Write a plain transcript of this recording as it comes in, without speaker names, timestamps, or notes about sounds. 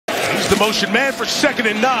the motion man for 2nd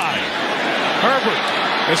and 9. Herbert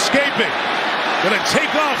escaping. Going to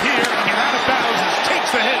take off here and get out of bounds.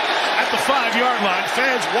 Takes the hit at the 5-yard line.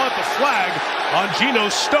 Fans want the flag on Geno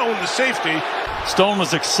Stone, the safety. Stone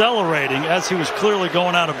was accelerating as he was clearly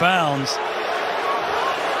going out of bounds.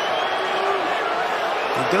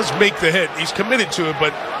 He does make the hit. He's committed to it,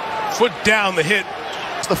 but foot down the hit.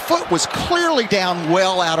 The foot was clearly down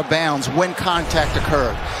well out of bounds when contact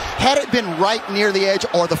occurred. Had it been right near the edge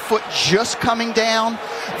or the foot just coming down,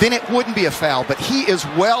 then it wouldn't be a foul, but he is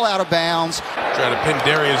well out of bounds. Trying to pin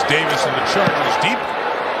Darius Davis in the Chargers deep.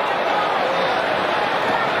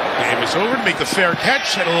 Davis over to make the fair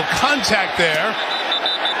catch. Had a little contact there.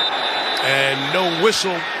 And no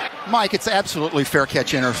whistle. Mike, it's absolutely fair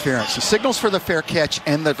catch interference. He signals for the fair catch,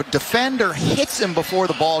 and the defender hits him before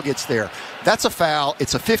the ball gets there. That's a foul.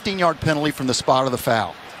 It's a 15-yard penalty from the spot of the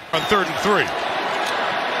foul. On 3rd and 3.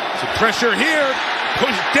 Some pressure here.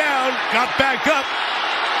 Pushed down. Got back up.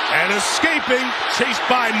 And escaping. Chased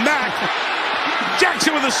by Mack.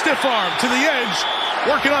 Jackson with a stiff arm to the edge.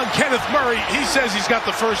 Working on Kenneth Murray. He says he's got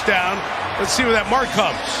the first down. Let's see where that mark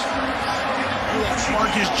comes.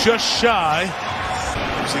 Mark is just shy.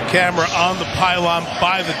 There's the camera on the pylon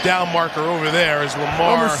by the down marker over there as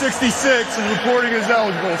Lamar. Number 66 and reporting is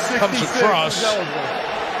eligible. 66 comes across. Is eligible.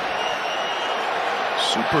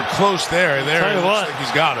 Super close there. There it looks like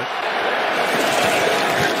he's got it.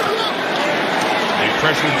 Big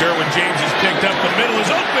pressure with Derwin James is picked up. The middle is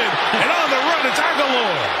open. And on the run, it's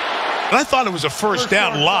Aguilar. And I thought it was a first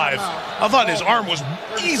down live. I thought his arm was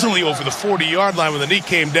easily over the 40-yard line when the knee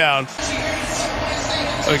came down.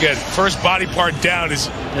 Again, first body part down is...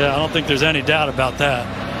 Yeah, I don't think there's any doubt about that.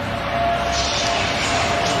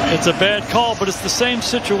 It's a bad call, but it's the same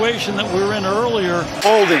situation that we were in earlier.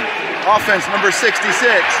 Holding. Offense number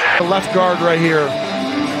 66. The left guard right here.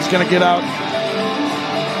 He's going to get out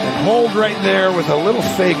and hold right there with a little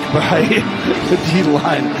fake by the D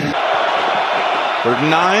line. 3rd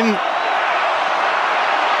and 9.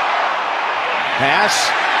 Pass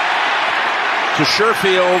to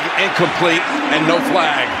Sherfield, incomplete, and no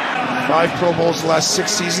flag. 5 Pro Bowls the last 6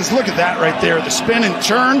 seasons. Look at that right there. The spin and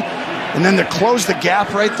turn, and then to close the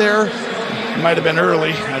gap right there. It might have been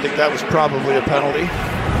early. I think that was probably a penalty.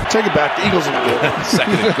 Take it back. The Eagles will do it.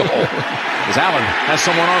 2nd and goal. As Allen has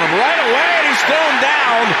someone on him right away, and he's thrown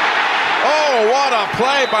down. Oh, what a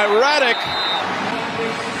play by Reddick.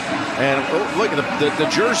 And look at the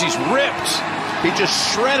jersey's ripped. He just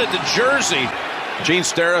shredded the jersey. Gene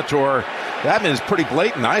Steratore. That is pretty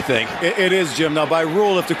blatant, I think. It is, Jim. Now, by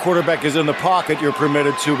rule, if the quarterback is in the pocket, you're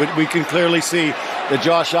permitted to, but we can clearly see that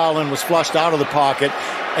Josh Allen was flushed out of the pocket.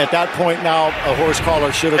 At that point now, a horse collar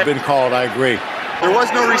should have been called. I agree. There was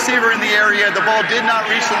no receiver in the area. The ball did not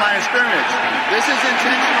reach the line of scrimmage. This is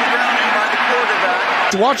intentional grounding by the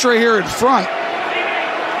quarterback. Watch right here in front.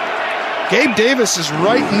 Gabe Davis is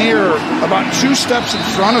right near, about 2 steps in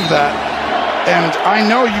front of that. And I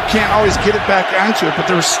know you can't always get it back onto it, but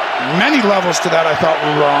there's many levels to that I thought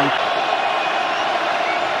were wrong.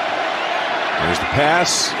 There's the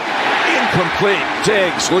pass. Incomplete.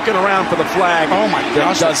 Diggs looking around for the flag. Oh, my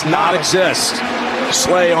gosh. It does not exist.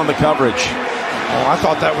 Slay on the coverage. Oh, I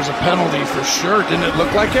thought that was a penalty for sure. Didn't it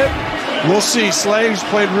look like it? We'll see. Slay's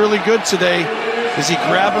played really good today. Does he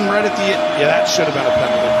grab him right at the end? Yeah, that should have been a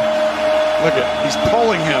penalty. Look at, he's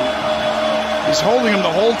pulling him. He's holding him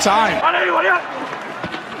the whole time.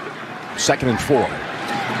 2nd and 4. Brown,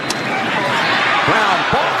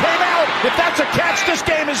 ball came out. If that's a catch, this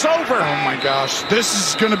game is over. Oh my gosh, this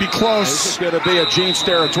is going to be close. This is going to be a Gene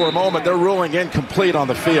Steratore moment. They're ruling incomplete on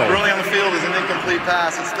the field. Ruling on the field is an incomplete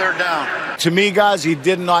pass. It's 3rd down. To me, guys, he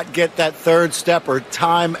did not get that 3rd step or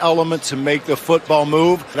time element to make the football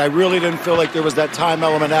move. And I really didn't feel like there was that time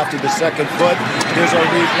element after the 2nd foot. Here's our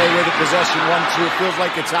replay with the possession 1-2. It feels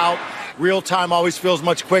like it's out. Real time always feels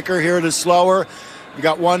much quicker. Here it is slower. You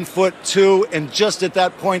got 1 foot, 2, and just at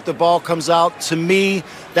that point the ball comes out. To me,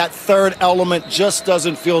 that 3rd element just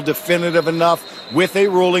doesn't feel definitive enough with a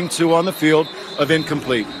ruling 2 on the field of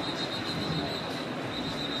incomplete.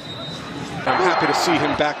 I'm happy to see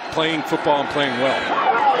him back playing football and playing well.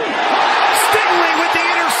 Stingley with the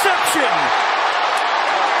interception.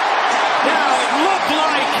 Now it looked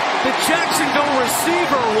like the Jacksonville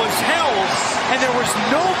receiver was held, and there was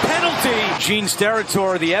no penalty. Gene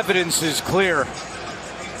Steratore, the evidence is clear.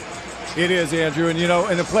 It is, Andrew, and you know,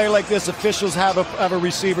 in a play like this, officials have a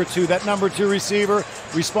receiver too. That number 2 receiver,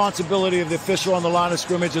 responsibility of the official on the line of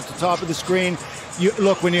scrimmage at the top of the screen.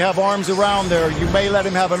 Look, when you have arms around there, you may let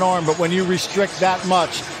him have an arm, but when you restrict that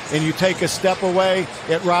much and you take a step away,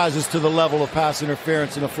 it rises to the level of pass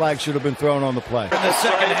interference, and a flag should have been thrown on the play. In the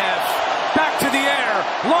second half, back to the air.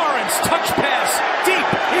 Lawrence, touch pass, deep,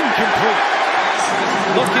 incomplete.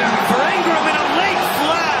 Looking for Ingram in a late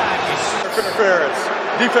flag. Interference.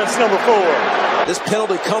 Defense number 4. This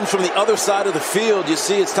penalty comes from the other side of the field. You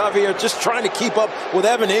see it's Tavier just trying to keep up with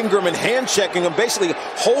Evan Ingram and hand checking him, basically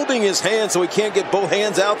holding his hand so he can't get both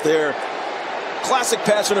hands out there. Classic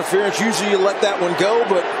pass interference. Usually you let that one go,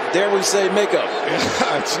 but there we say makeup.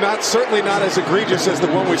 Yeah, it's certainly not as egregious as the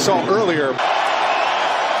one we saw earlier.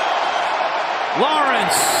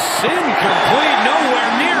 Lawrence, incomplete,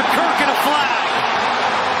 nowhere near Kirk, and a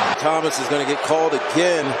flag. Thomas is going to get called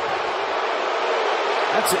again.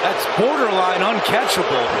 That's borderline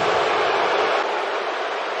uncatchable.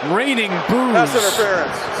 Raining boos. Pass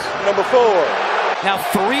interference, number 4. Now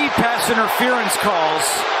 3 pass interference calls.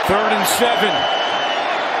 3rd and 7.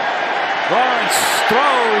 Lawrence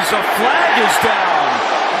throws. A flag is down.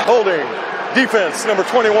 Holding. Defense number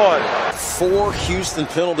 21. 4 Houston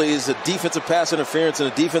penalties, a defensive pass interference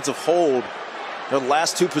and a defensive hold. Their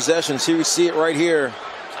last 2 possessions. Here we see it right here.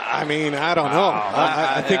 I mean, I don't know.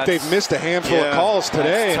 I think they've missed a handful of calls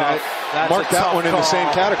today, and I marked that one in the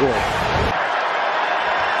same category.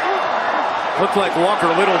 Looked like Walker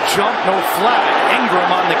Little jump, no flag.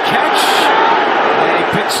 Ingram on the catch. And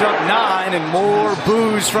he picks up 9, and more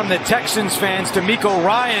boos from the Texans fans. DeMeco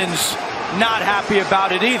Ryans not happy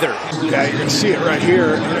about it either. Yeah, you can see it right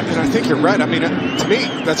here, and I think you're right. I mean, to me,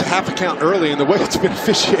 that's a half a count early, and the way it's been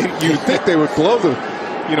officiated, you'd think they would blow the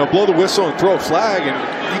whistle and throw a flag, and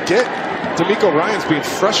you get DeMeco Ryans being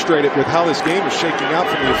frustrated with how this game is shaking out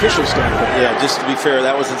from the official standpoint. Yeah, just to be fair,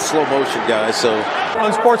 that was in slow motion, guys. So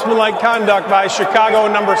Unsportsmanlike conduct by Chicago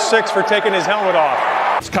number 6 for taking his helmet off.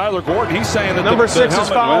 It's Kyler Gordon. He's saying that number 6 is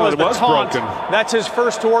foul as the taunt. Broken. That's his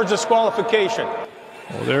first towards disqualification.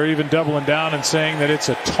 Well, they're even doubling down and saying that it's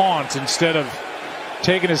a taunt instead of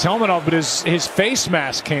taking his helmet off, but his face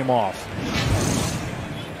mask came off.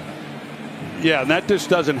 Yeah, and that just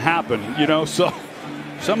doesn't happen, so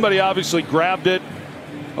somebody obviously grabbed it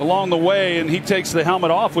along the way, and he takes the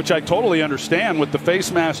helmet off, which I totally understand with the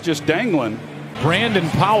face mask just dangling. Brandon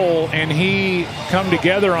Powell and he come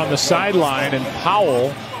together on the sideline, and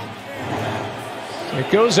Powell,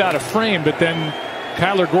 it goes out of frame, but then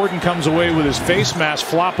Kyler Gordon comes away with his face mask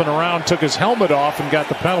flopping around, took his helmet off, and got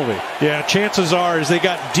the penalty. Yeah, chances are as they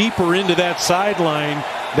got deeper into that sideline,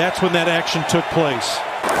 that's when that action took place.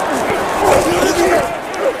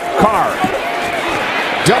 Carr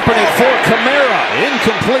dumping it for Kamara,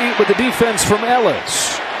 incomplete with the defense from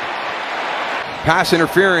Ellis. Pass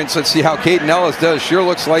interference. Let's see how Caden Ellis does. Sure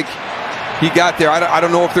looks like he got there. I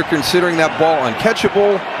don't know if they're considering that ball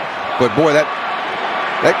uncatchable, but boy, that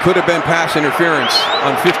could have been pass interference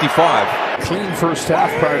on 55. Clean first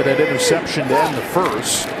half prior to that interception to end the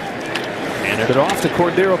first. Handed it off to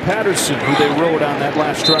Cordero Patterson, who they rode on that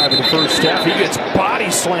last drive of the first half. He gets body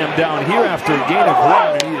slammed down here after a gain of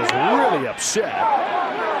ground, and he is really upset.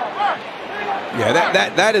 Yeah,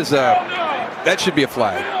 that should be a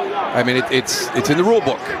flag. I mean, it's in the rule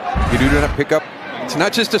book. You do not pick up. It's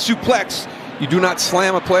not just a suplex. You do not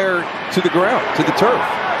slam a player to the ground, to the turf.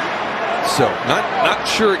 So not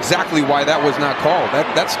sure exactly why that was not called.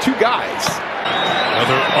 That's 2 guys.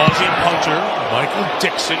 Another Aussie punter, Michael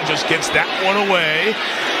Dixon, just gets that one away.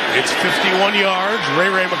 It's 51 yards. Ray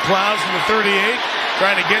McLeod from the 38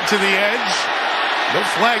 trying to get to the edge. No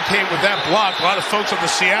flag came with that block. A lot of folks on the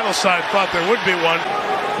Seattle side thought there would be one.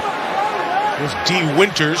 There's D.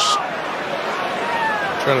 Winters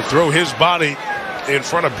trying to throw his body in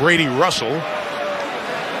front of Brady Russell.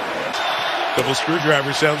 Double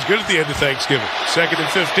screwdriver sounds good at the end of Thanksgiving. 2nd and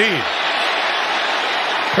 15.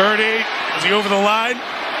 Purdy, is he over the line?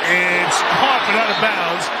 It's caught but out of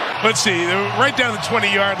bounds. Let's see, they're right down the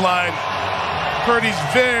 20-yard line. Purdy's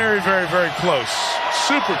very, very, very close.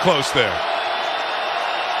 Super close there.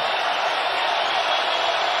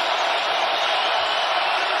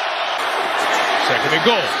 Second and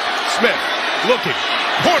goal. Smith looking.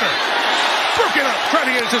 Porter broken up, trying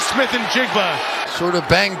to get it to Smith and Jigba. Sort of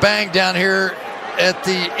bang down here at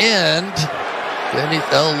the end. Then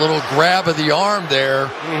a little grab of the arm there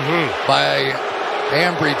by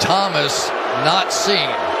Ambry Thomas, not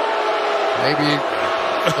seen. Maybe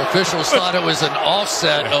officials thought it was an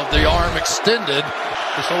offset of the arm extended.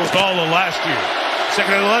 It's almost all of last year.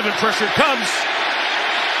 2nd and 11, pressure comes.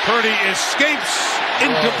 Purdy escapes.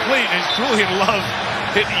 Incomplete as Julian Love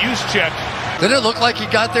hit use check. Did it look like he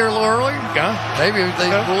got there a little early? Yeah. Maybe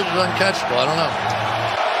they ruled it uncatchable. I don't know.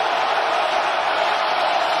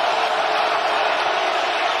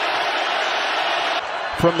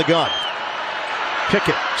 From the gun.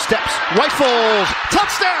 Pickett steps, rifles,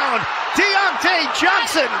 touchdown, Deontay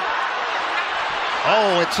Johnson.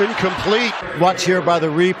 Oh, it's incomplete. Watch here by the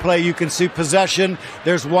replay. You can see possession.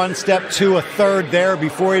 There's one step to a third there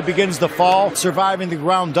before he begins to fall. Surviving the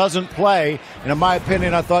ground doesn't play. And in my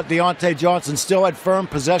opinion, I thought Deontay Johnson still had firm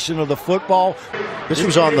possession of the football. This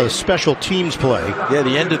was on the special teams play. Yeah,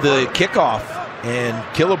 the end of the kickoff. And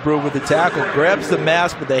Killebrew with the tackle grabs the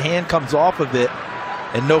mask, but the hand comes off of it,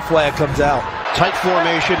 and no flag comes out. Tight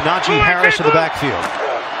formation. Najee Harris in the backfield.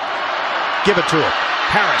 Give it to him.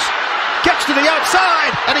 Harris gets to the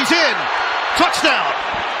outside, and he's in. Touchdown.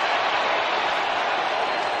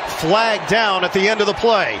 Flag down at the end of the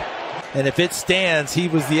play. And if it stands, he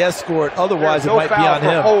was the escort. Otherwise, it might be on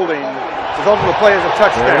him. Holding. The result of the play is a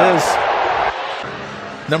touchdown. There it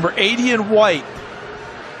is. Number 80 in white.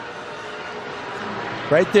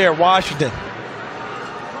 Right there, Washington.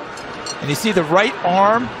 And you see the right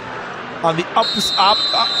arm on the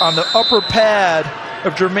upper pad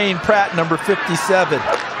of Jermaine Pratt, number 57.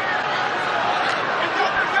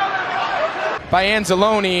 By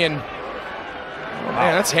Anzalone, and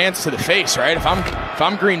man, that's hands to the face, right? If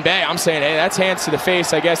I'm Green Bay, I'm saying, hey, that's hands to the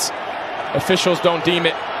face. I guess officials don't deem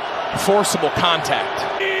it forcible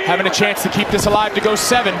contact. Having a chance to keep this alive to go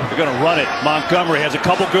 7. They're going to run it. Montgomery has a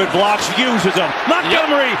couple good blocks, uses them.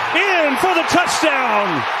 Montgomery in for the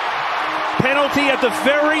touchdown. Penalty at the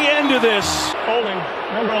very end of this. Holding,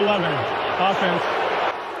 number 11, offense.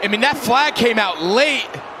 I mean, that flag came out late.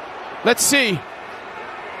 Let's see.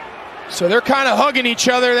 So they're kind of hugging each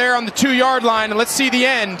other there on the 2-yard line, and let's see the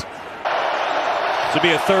end. To be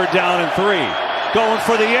a 3rd down and 3. Going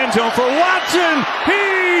for the end zone for Watson.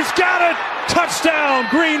 He's got it. Touchdown,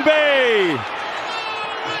 Green Bay.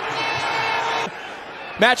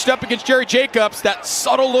 Matched up against Jerry Jacobs, that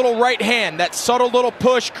subtle little right hand, that subtle little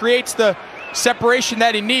push creates the separation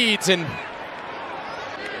that he needs.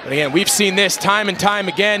 But again, we've seen this time and time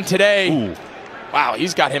again today. Ooh. Wow,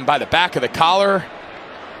 he's got him by the back of the collar.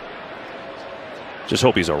 Just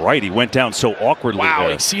hope he's all right. He went down so awkwardly. Wow,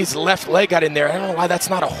 there. you see his left leg got in there. I don't know why that's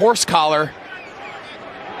not a horse collar.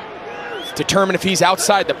 Determine if he's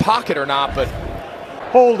outside the pocket or not, but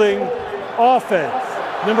Holding, offense,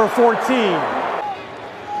 number 14.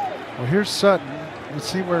 Well, here's Sutton.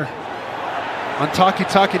 Let's see where. On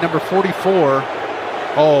Taki number 44.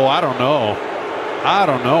 Oh, I don't know. I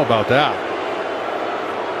don't know about that.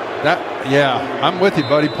 Yeah, I'm with you,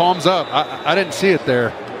 buddy. Palms up. I didn't see it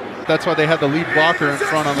there. That's why they had the lead blocker in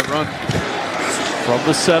front on the run. From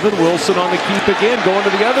the 7, Wilson on the keep again, going to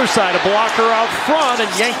the other side. A blocker out front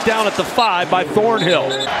and yanked down at the 5 by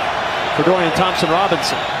Thornhill. For Dorian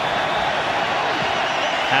Thompson-Robinson.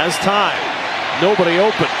 Has time. Nobody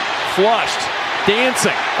open. Flushed.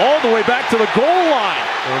 Dancing. All the way back to the goal line.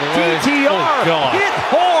 DTR hit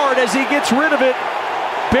hard as he gets rid of it.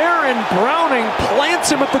 Baron Browning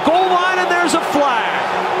plants him at the goal line, and there's a flag.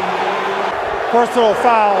 Personal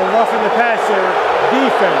foul, roughing the passer,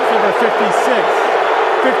 defense, number 56.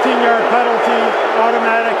 15-yard penalty,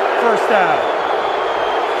 automatic, first down.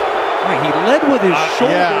 Right, he led with his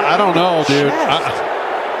shoulder. Yeah, I don't know, dude.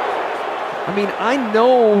 I mean, I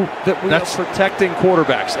know that we are protecting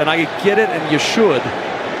quarterbacks, and I get it, and you should.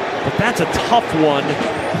 But that's a tough one.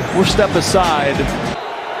 We're step aside.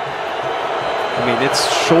 I mean, it's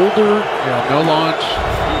shoulder. Yeah, no launch.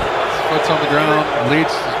 His foot's on the ground. Leads.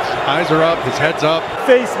 His eyes are up. His head's up.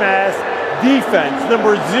 Face mask, defense,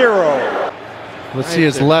 number 0. Let's see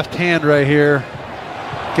his left hand right here.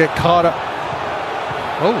 Get caught up.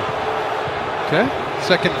 Oh. Okay.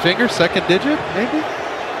 Second finger, second digit, maybe?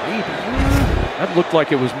 That looked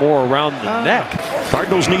like it was more around the neck.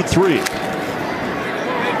 Cardinals need 3.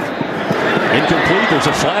 Incomplete. There's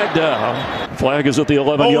a flag down. Flag is at the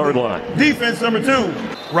 11-yard line. Defense number 2.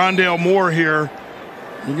 Rondale Moore here.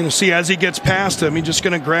 You're going to see as he gets past him, he's just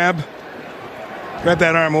going to grab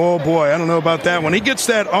that arm. Oh boy, I don't know about that one. He gets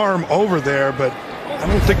that arm over there, but I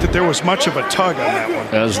don't think that there was much of a tug on that one.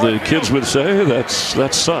 As the kids would say, that's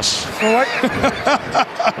sus. What?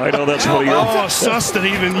 I know that's what he is. Oh, sus that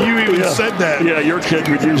even you said that. Yeah, your kid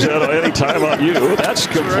would use that any time on you. That's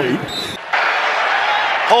complete.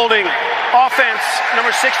 Holding, offense,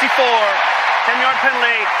 number 64. 10-yard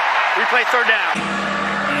penalty, replay 3rd down.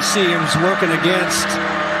 You see he was working against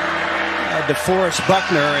DeForest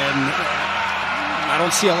Buckner, and I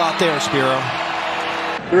don't see a lot there, Spiro.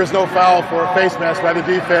 There is no foul for a face mask by the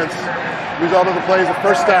defense. Result of the play is a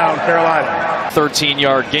first down, Carolina.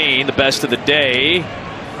 13-yard gain, the best of the day.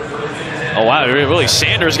 Oh, wow, really,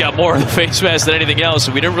 Sanders got more of the face mask than anything else,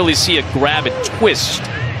 and we didn't really see a grab and twist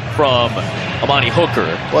from Amani Hooker.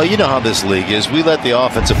 Well, you know how this league is. We let the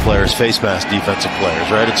offensive players face mask defensive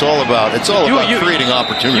players, right? It's all about creating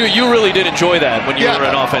opportunity. You really did enjoy that when you were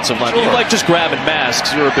an offensive lineman. You like just grabbing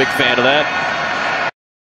masks. You were a big fan of that.